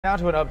Now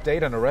to an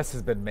update. An arrest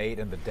has been made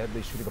in the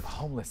deadly shooting of a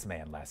homeless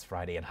man last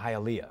Friday in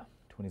Hialeah.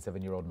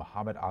 27-year-old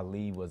Muhammad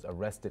Ali was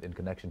arrested in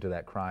connection to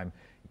that crime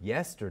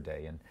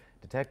yesterday, and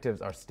detectives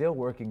are still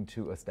working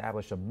to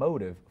establish a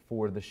motive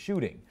for the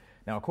shooting.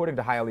 Now, according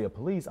to Hialeah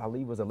police,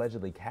 Ali was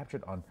allegedly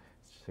captured on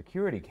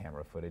security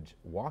camera footage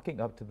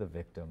walking up to the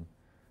victim,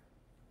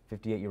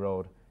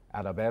 58-year-old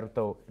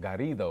Alberto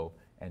Garrido,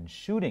 and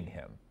shooting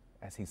him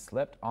as he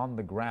slept on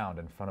the ground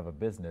in front of a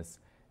business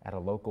at a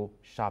local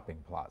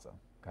shopping plaza.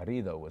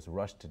 Garrido was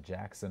rushed to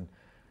Jackson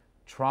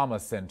Trauma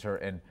Center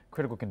in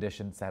critical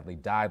condition, sadly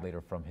died later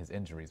from his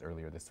injuries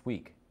earlier this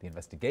week. The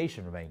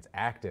investigation remains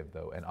active,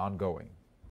 though, and ongoing.